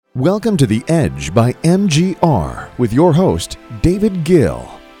Welcome to The Edge by MGR with your host, David Gill.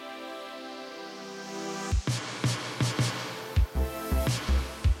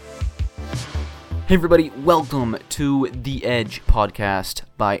 Hey everybody, welcome to The Edge podcast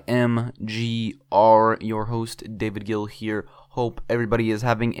by MGR. Your host, David Gill here. Hope everybody is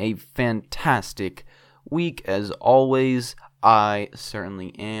having a fantastic week. As always, I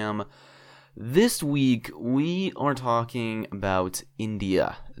certainly am. This week, we are talking about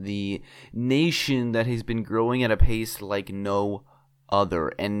India, the nation that has been growing at a pace like no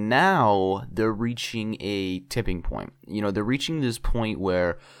other. And now they're reaching a tipping point. They're reaching this point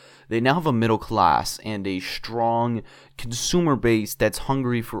where they now have a middle class and a strong consumer base that's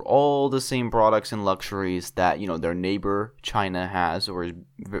hungry for all the same products and luxuries that, their neighbor China has or is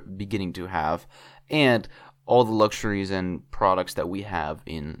beginning to have. And all the luxuries and products that we have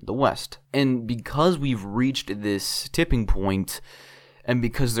in the West. And because we've reached this tipping point, and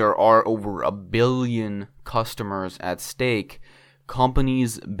because there are over 1 billion customers at stake,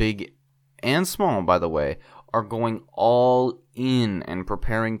 companies, big and small, by the way, are going all in and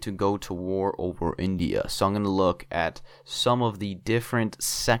preparing to go to war over India. So I'm going to look at some of the different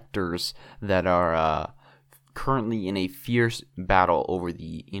sectors that are currently in a fierce battle over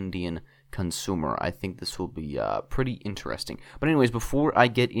the Indian consumer. I think this will be pretty interesting. But anyways, before I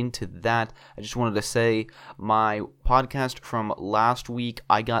get into that, I just wanted to say my podcast from last week,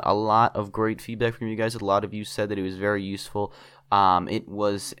 I got a lot of great feedback from you guys. A lot of you said that it was very useful. It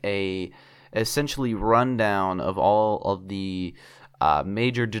was a essentially rundown of all of the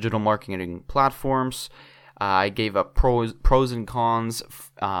major digital marketing platforms. I gave up pros and cons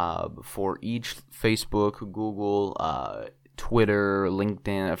for each: Facebook, Google, Twitter,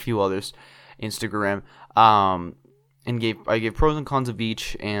 LinkedIn, a few others, Instagram, and I gave pros and cons of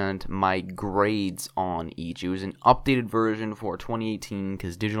each and my grades on each. It was an updated version for 2018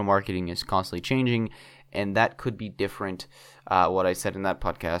 because digital marketing is constantly changing, and that could be different, what I said in that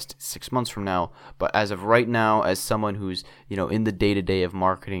podcast 6 months from now. But as of right now, as someone who's, in the day-to-day of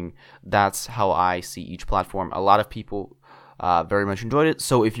marketing, that's how I see each platform. A lot of people very much enjoyed it.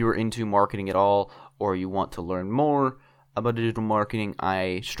 So if you're into marketing at all or you want to learn more about digital marketing,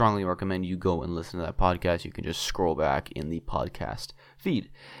 I strongly recommend you go and listen to that podcast. You can just scroll back in the podcast feed.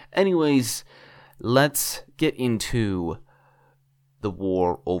 Anyways, let's get into the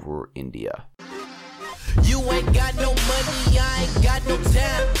war over India. You ain't got no money, I ain't got no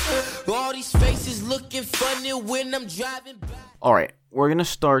time. All these faces looking funny when I'm driving by. All right, we're going to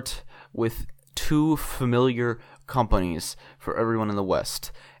start with two familiar companies for everyone in the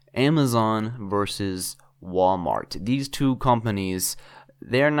West. Amazon versus Walmart. These two companies,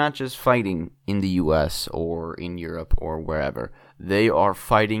 they're not just fighting in the US or in Europe or wherever. They are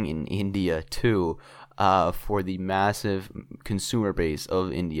fighting in India too, for the massive consumer base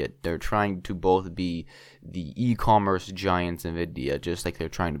of India. They're trying to both be the e-commerce giants of India, just like they're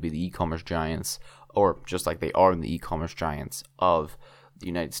trying to be the e-commerce giants, or just like they are in the e-commerce giants of the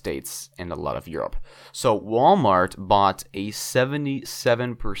United States and a lot of Europe. So Walmart bought a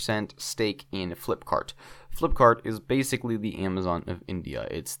 77% stake in Flipkart. Flipkart is basically the Amazon of India.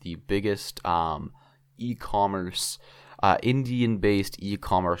 It's the biggest e-commerce, Indian-based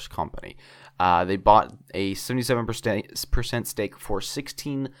e-commerce company. They bought a 77% stake for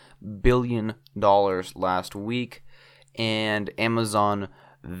 $16 billion last week, and Amazon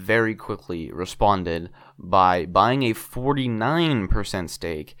very quickly responded by buying a 49%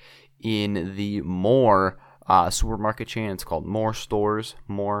 stake in the More supermarket chain. It's called More Stores,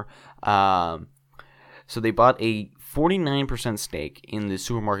 More. So they bought a 49% stake in the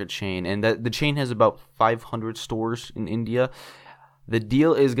supermarket chain, and the chain has about 500 stores in India. The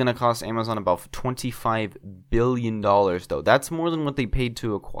deal is going to cost Amazon about $25 billion, though. That's more than what they paid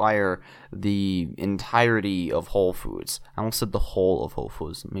to acquire the entirety of Whole Foods. I almost said the whole of Whole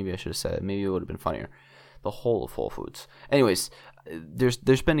Foods. Maybe I should have said it. Maybe it would have been funnier. The whole of Whole Foods. Anyways,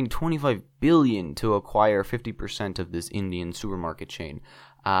 they're spending $25 billion to acquire 50% of this Indian supermarket chain.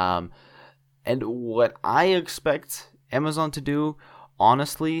 And what I expect Amazon to do,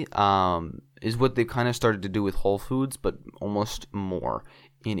 honestly, is what they kind of started to do with Whole Foods, but almost more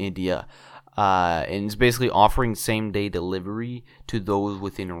in India. And it's basically offering same-day delivery to those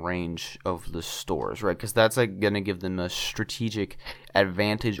within range of the stores, right? Because that's going to give them a strategic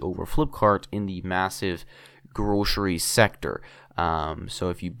advantage over Flipkart in the massive grocery sector. So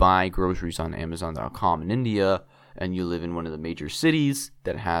if you buy groceries on Amazon.com in India and you live in one of the major cities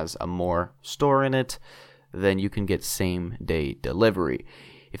that has a More store in it, then you can get same-day delivery.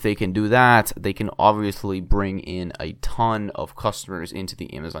 If they can do that, they can obviously bring in a ton of customers into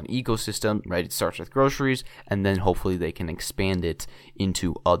the Amazon ecosystem, right? It starts with groceries, and then hopefully they can expand it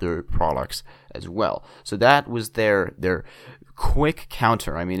into other products as well. So that was their quick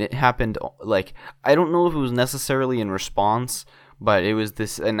counter. I mean, it happened, like, I don't know if it was necessarily in response, but it was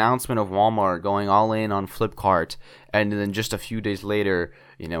this announcement of Walmart going all in on Flipkart, and then just a few days later,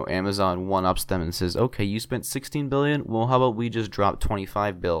 Amazon one-ups them and says, okay, you spent $16 billion, well, how about we just drop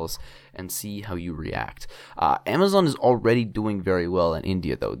 25 bills and see how you react. Amazon is already doing very well in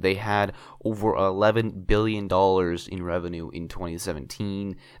India, though. They had over $11 billion in revenue in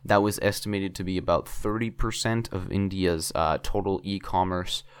 2017. That was estimated to be about 30% of India's total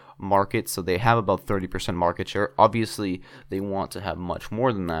e-commerce market, so they have about 30% market share. Obviously, they want to have much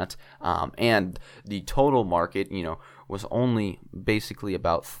more than that, and the total market, was only basically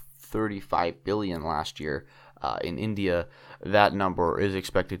about 35 billion last year. In India, that number is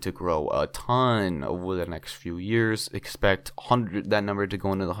expected to grow a ton over the next few years. Expect that number to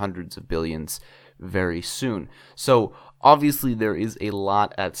go into the hundreds of billions very soon. So obviously there is a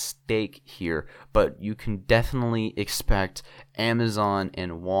lot at stake here, but you can definitely expect Amazon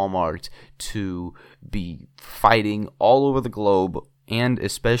and Walmart to be fighting all over the globe, and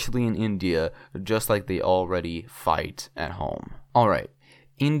especially in India, just like they already fight at home. All right.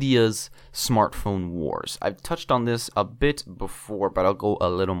 India's smartphone wars. I've touched on this a bit before, but I'll go a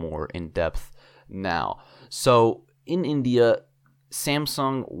little more in depth now. So in India,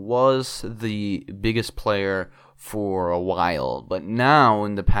 Samsung was the biggest player for a while, but now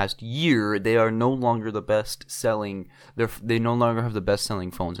in the past year, they are no longer the best selling. They no longer have the best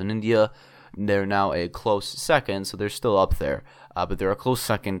selling phones in India. They're now a close second, so they're still up there, but they're a close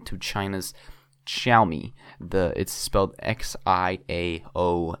second to China's Xiaomi. It's spelled Xiaomi.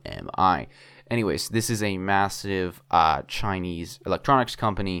 Anyways, this is a massive Chinese electronics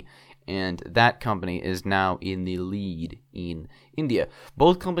company, and that company is now in the lead in India.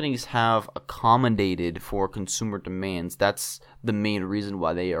 Both companies have accommodated for consumer demands. That's the main reason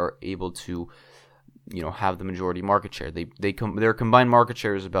why they are able to have the majority market share. Their combined market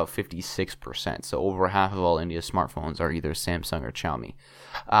share is about 56%. So over half of all India's smartphones are either Samsung or Xiaomi.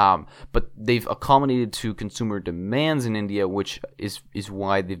 But they've accommodated to consumer demands in India, which is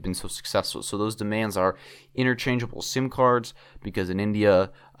why they've been so successful. So those demands are interchangeable SIM cards, because in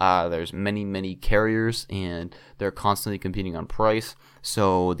India there's many carriers and they're constantly competing on price.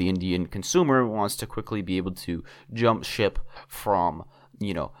 So the Indian consumer wants to quickly be able to jump ship from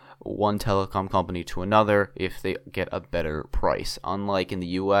one telecom company to another if they get a better price. Unlike in the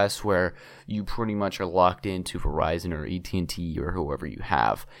US, where you pretty much are locked into Verizon or AT&T or whoever you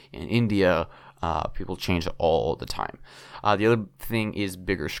have. In India, people change all the time. The other thing is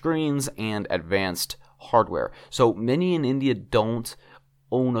bigger screens and advanced hardware. So many in India don't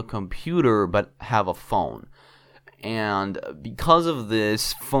own a computer but have a phone. And because of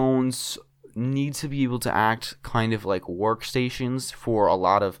this, phones need to be able to act kind of like workstations for a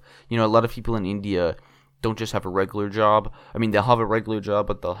lot of people in India don't just have a regular job. I mean, they'll have a regular job,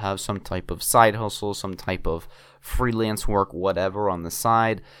 but they'll have some type of side hustle, some type of freelance work, whatever on the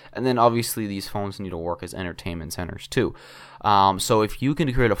side. And then obviously these phones need to work as entertainment centers too. So if you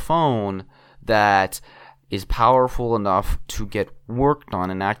can create a phone that is powerful enough to get work done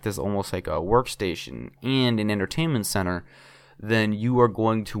and act as almost like a workstation and an entertainment center, then you are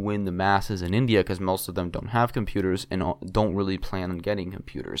going to win the masses in India, because most of them don't have computers and don't really plan on getting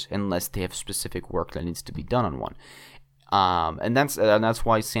computers unless they have specific work that needs to be done on one. And that's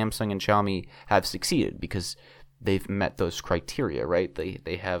why Samsung and Xiaomi have succeeded, because they've met those criteria, right?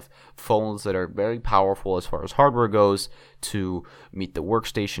 They have phones that are very powerful as far as hardware goes to meet the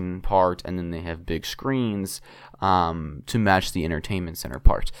workstation part, and then they have big screens to match the entertainment center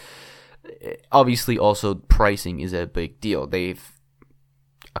part. Obviously, also pricing is a big deal. They've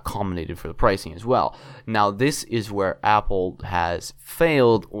accommodated for the pricing as well. Now, this is where Apple has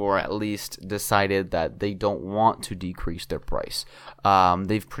failed, or at least decided that they don't want to decrease their price.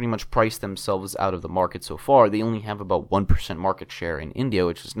 They've pretty much priced themselves out of the market so far. They only have about 1% market share in India,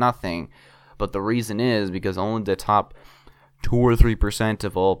 which is nothing. But the reason is because only the top 2 or 3%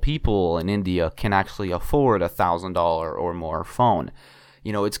 of all people in India can actually afford $1,000 or more phone.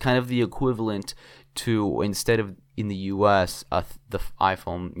 It's kind of the equivalent to, instead of in the US, the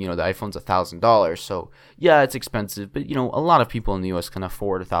iPhone, the iPhone's $1,000. So yeah, it's expensive, but a lot of people in the US can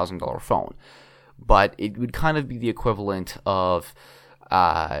afford $1,000 phone. But it would kind of be the equivalent of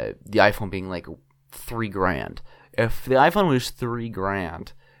the iPhone being like $3,000. If the iPhone was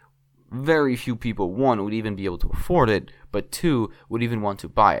 $3,000, very few people, one, would even be able to afford it, but two, would even want to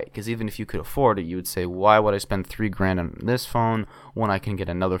buy it. Because even if you could afford it, you would say, why would I spend $3,000 on this phone when I can get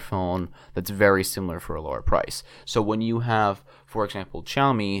another phone that's very similar for a lower price? So when you have, for example,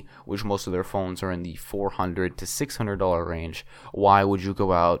 Xiaomi, which most of their phones are in the $400 to $600 range, why would you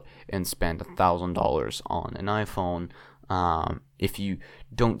go out and spend $1,000 on an iPhone if you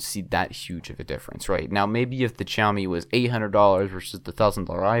don't see that huge of a difference, right? Now, maybe if the Xiaomi was $800 versus the $1,000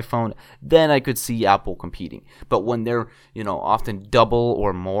 iPhone, then I could see Apple competing. But when they're, often double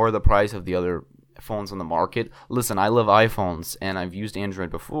or more the price of the other phones on the market, listen, I love iPhones and I've used Android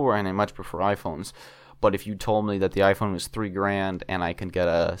before and I much prefer iPhones. But if you told me that the iPhone was $3,000 and I can get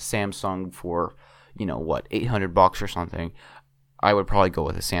a Samsung for, $800 or something, I would probably go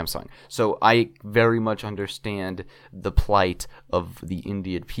with a Samsung. So I very much understand the plight of the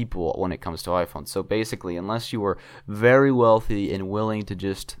Indian people when it comes to iPhones. So basically, unless you are very wealthy and willing to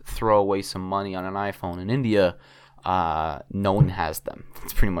just throw away some money on an iPhone in India, no one has them.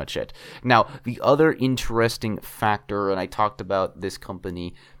 That's pretty much it. Now, the other interesting factor, and I talked about this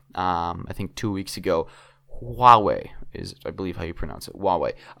company, I think 2 weeks ago, Huawei is, I believe, how you pronounce it.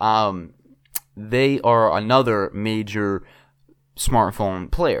 Huawei. They are another major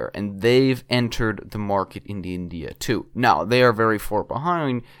smartphone player, and they've entered the market in India too. Now, they are very far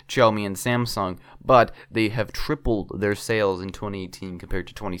behind Xiaomi and Samsung, but they have tripled their sales in 2018 compared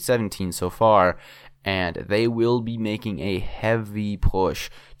to 2017 so far, and they will be making a heavy push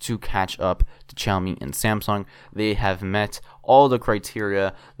to catch up to Xiaomi and Samsung. They have met all the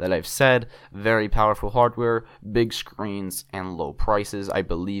criteria that I've said: very powerful hardware, big screens, and low prices. I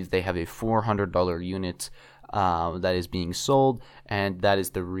believe they have a $400 unit that is being sold, and that is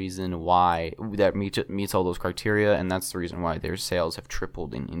the reason why that meets all those criteria, and that's the reason why their sales have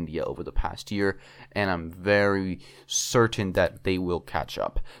tripled in India over the past year, and I'm very certain that they will catch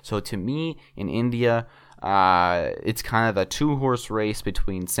up. So to me, in India, it's kind of a two-horse race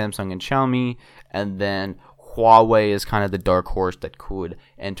between Samsung and Xiaomi, and then Huawei is kind of the dark horse that could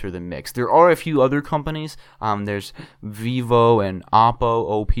enter the mix. There are a few other companies. There's Vivo and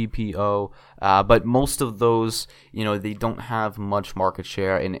Oppo, OPPO, but most of those, they don't have much market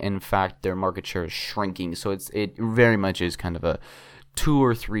share, and in fact, their market share is shrinking. So it very much is kind of a 2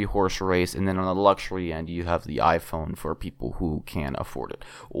 or 3 horse race, and then on the luxury end, you have the iPhone for people who can afford it.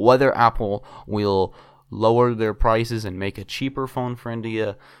 Whether Apple will lower their prices and make a cheaper phone for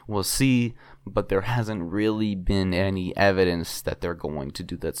India, we'll see, but there hasn't really been any evidence that they're going to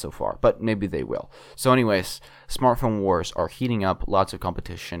do that so far, but maybe they will. So anyways, smartphone wars are heating up, lots of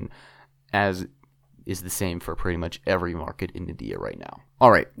competition, as is the same for pretty much every market in India right now.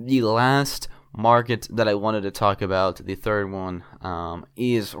 Alright, the last market that I wanted to talk about, the third one,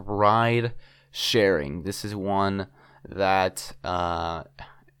 is ride sharing. This is one that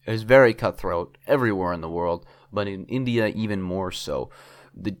is very cutthroat everywhere in the world, but in India even more so.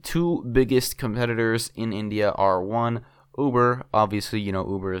 The two biggest competitors in India are, one, Uber. Obviously,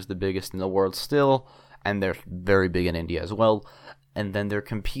 Uber is the biggest in the world still, and they're very big in India as well. And then they're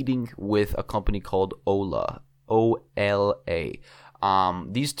competing with a company called Ola, O-L-A.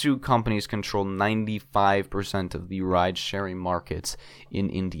 These two companies control 95% of the ride-sharing markets in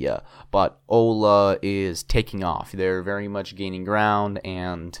India, but Ola is taking off. They're very much gaining ground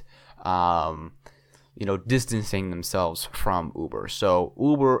and, distancing themselves from Uber. So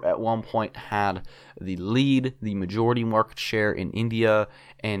Uber at one point had the majority market share in India,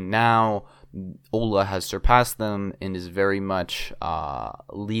 and now Ola has surpassed them and is very much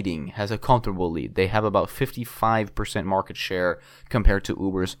leading, has a comfortable lead. They have about 55% market share compared to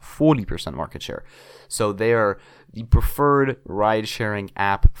Uber's 40% market share. So they are the preferred ride-sharing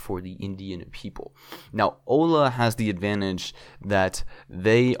app for the Indian people. Now, Ola has the advantage that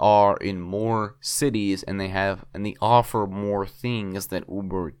they are in more cities and they offer more things that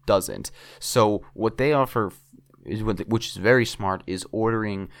Uber doesn't. So what they offer, which is very smart, is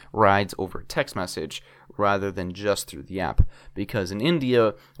ordering rides over text message rather than just through the app. Because in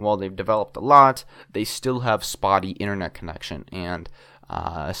India, while they've developed a lot, they still have spotty internet connection, and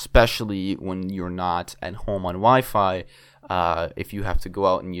especially when you're not at home on Wi-Fi, if you have to go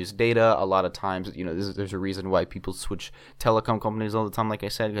out and use data, a lot of times, there's a reason why people switch telecom companies all the time, like I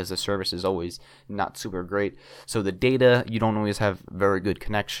said, because the service is always not super great. So the data, you don't always have very good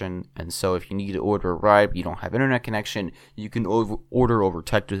connection, and so if you need to order a ride but you don't have internet connection, you can order over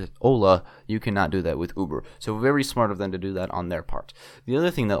text with Ola. You cannot do that with Uber. So very smart of them to do that on their part. The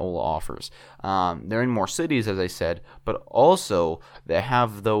other thing that Ola offers, they're in more cities, as I said, but also they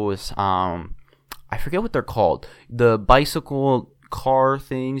have those, I forget what they're called, the bicycle car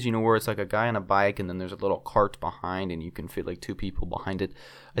things, where it's like a guy on a bike and then there's a little cart behind and you can fit like 2 people behind it.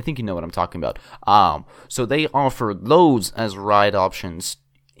 I think you know what I'm talking about. So they offer those as ride options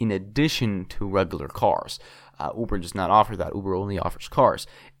in addition to regular cars. Uber does not offer that. Uber only offers cars.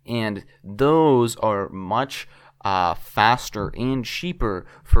 And those are much faster and cheaper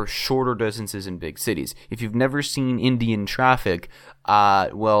for shorter distances in big cities. If you've never seen Indian traffic,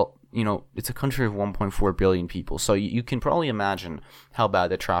 it's a country of 1.4 billion people, so you can probably imagine how bad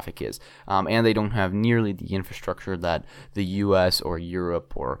the traffic is. And they don't have nearly the infrastructure that the US or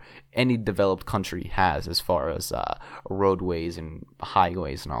Europe or any developed country has as far as roadways and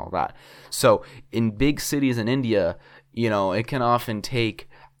highways and all of that. So in big cities in India, it can often take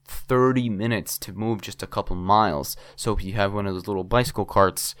 30 minutes to move just a couple miles. So if you have one of those little bicycle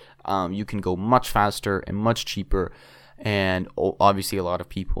carts, you can go much faster and much cheaper. And obviously a lot of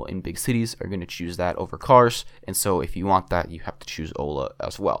people in big cities are going to choose that over cars. And so if you want that, you have to choose Ola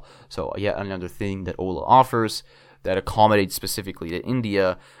as well. So yet another thing that Ola offers that accommodates specifically to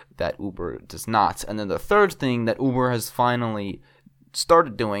India that Uber does not. And then the third thing that Uber has finally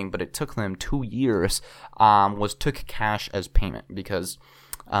started doing, but it took them 2 years, was took cash as payment. Because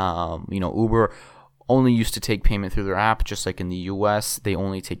Uber only used to take payment through their app, just like in the US, they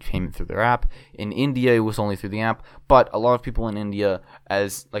only take payment through their app. In India, it was only through the app, but a lot of people in India,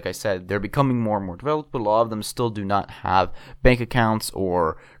 like I said, they're becoming more and more developed, but a lot of them still do not have bank accounts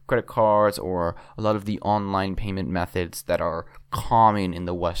or credit cards or a lot of the online payment methods that are common in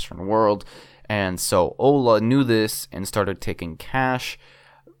the Western world. And so Ola knew this and started taking cash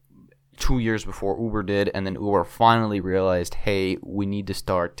 2 years before Uber did, and then Uber finally realized, hey, we need to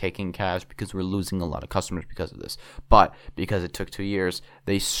start taking cash because we're losing a lot of customers because of this. But because it took 2 years,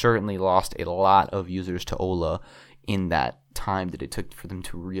 they certainly lost a lot of users to Ola in that time that it took for them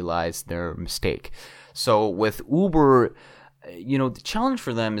to realize their mistake. So with Uber, the challenge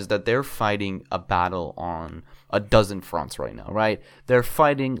for them is that they're fighting a battle on a dozen fronts right now, right? They're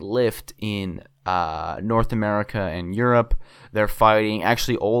fighting Lyft in North America and Europe. They're fighting,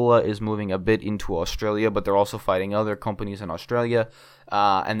 actually Ola is moving a bit into Australia, but they're also fighting other companies in Australia.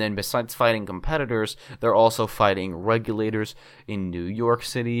 And then besides fighting competitors, they're also fighting regulators in New York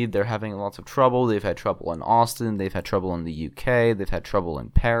City. They're having lots of trouble. They've had trouble in Austin. They've had trouble in the UK. They've had trouble in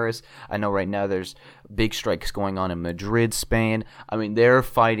Paris. I know right now there's big strikes going on in Madrid, Spain. I mean, they're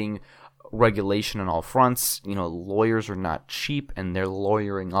fighting regulation on all fronts. Lawyers are not cheap, and they're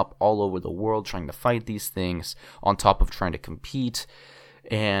lawyering up all over the world trying to fight these things on top of trying to compete,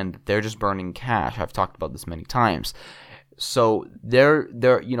 and they're just burning cash. I've talked about this many times. So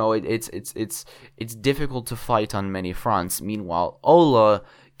it's difficult to fight on many fronts. Meanwhile, Ola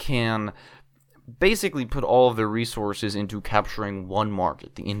can basically put all of their resources into capturing one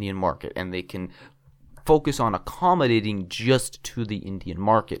market, the Indian market, and they can focus on accommodating just to the Indian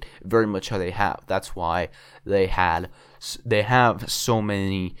market, very much how they have. That's why they have so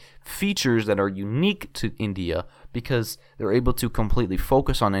many features that are unique to India, because they're able to completely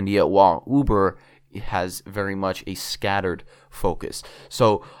focus on India, while Uber has very much a scattered focus.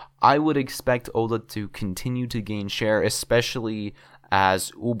 So I would expect Ola to continue to gain share, especially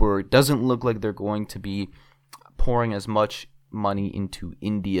as Uber doesn't look like they're going to be pouring as much money into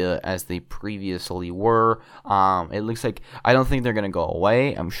India as they previously were. It looks like, I don't think they're going to go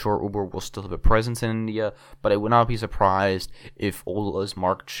away. I'm sure Uber will still have a presence in India, but I would not be surprised if Ola's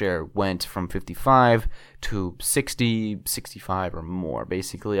market share went from 55 to 60, 65 or more.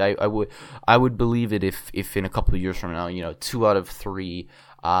 Basically, I would believe it if in a couple of years from now, 2 out of 3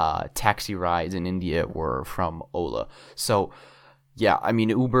 taxi rides in India were from Ola. So yeah, I mean,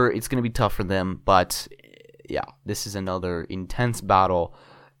 Uber, it's going to be tough for them, but yeah, this is another intense battle.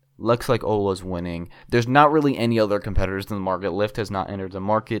 Looks like Ola's winning. There's not really any other competitors in the market. Lyft has not entered the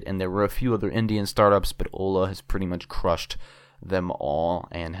market, and there were a few other Indian startups, but Ola has pretty much crushed them all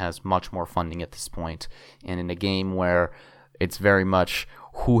and has much more funding at this point. And in a game where it's very much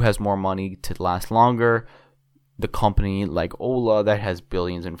who has more money to last longer, the company like Ola that has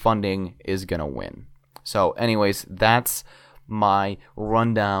billions in funding is going to win. So anyways, that's my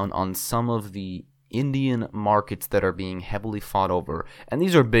rundown on some of the Indian markets that are being heavily fought over. And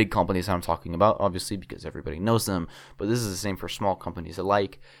these are big companies I'm talking about, obviously, because everybody knows them, but this is the same for small companies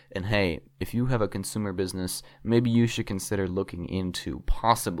alike. And hey, if you have a consumer business, maybe you should consider looking into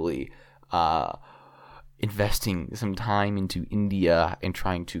possibly investing some time into India and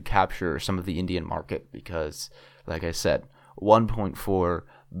trying to capture some of the Indian market, because like I said, 1.4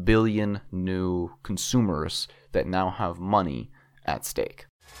 billion new consumers that now have money at stake.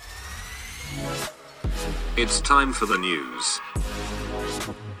 It's time for the news.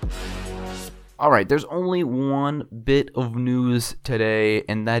 Alright, there's only one bit of news today,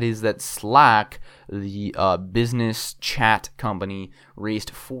 and that is that Slack, the business chat company,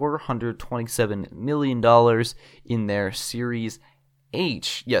 raised $427 million in their Series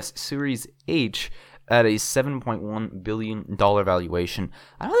H. Yes, Series H at a $7.1 billion valuation.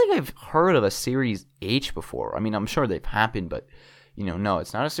 I don't think I've heard of a Series H before. I mean, I'm sure they've happened, but, no,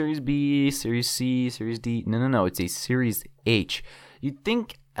 it's not a Series B, Series C, Series D. No, it's a Series H. You'd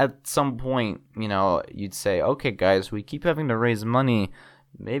think at some point, you'd say, okay, guys, we keep having to raise money.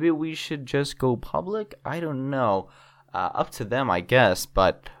 Maybe we should just go public? I don't know. Up to them, I guess.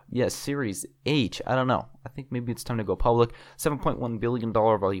 But, yes, Series H, I don't know. I think maybe it's time to go public. $7.1 billion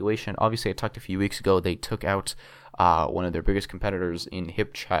valuation. Obviously, I talked a few weeks ago. They took out one of their biggest competitors in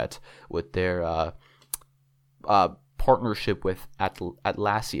HipChat with their partnership with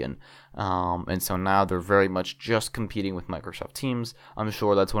Atlassian, and so now they're very much just competing with Microsoft Teams. I'm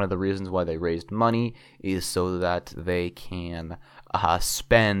sure that's one of the reasons why they raised money, is so that they can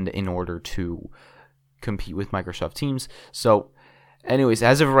spend in order to compete with Microsoft Teams. So anyways,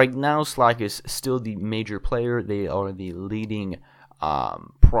 as of right now, Slack is still the major player. They are the leading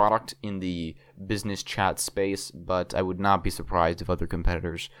product in the business chat space, but I would not be surprised if other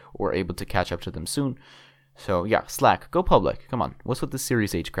competitors were able to catch up to them soon. So yeah, Slack, go public. Come on, what's with the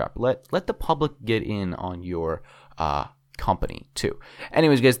Series H crap? Let the public get in on your company too.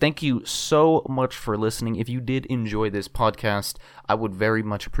 Anyways, guys, thank you so much for listening. If you did enjoy this podcast, I would very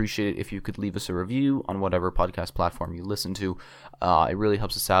much appreciate it if you could leave us a review on whatever podcast platform you listen to. It really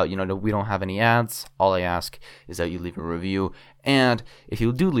helps us out. We don't have any ads. All I ask is that you leave a review. And if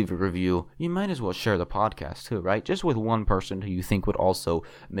you do leave a review, you might as well share the podcast too, right? Just with one person who you think would also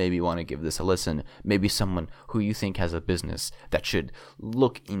maybe want to give this a listen. Maybe someone who you think has a business that should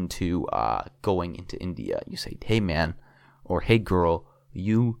look into going into India. You say, hey man, or hey girl,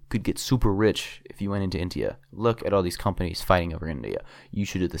 you could get super rich if you went into India. Look at all these companies fighting over India. You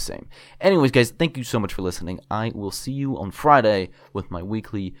should do the same. Anyways, guys, thank you so much for listening. I will see you on Friday with my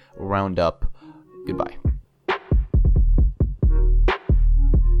weekly roundup. Goodbye.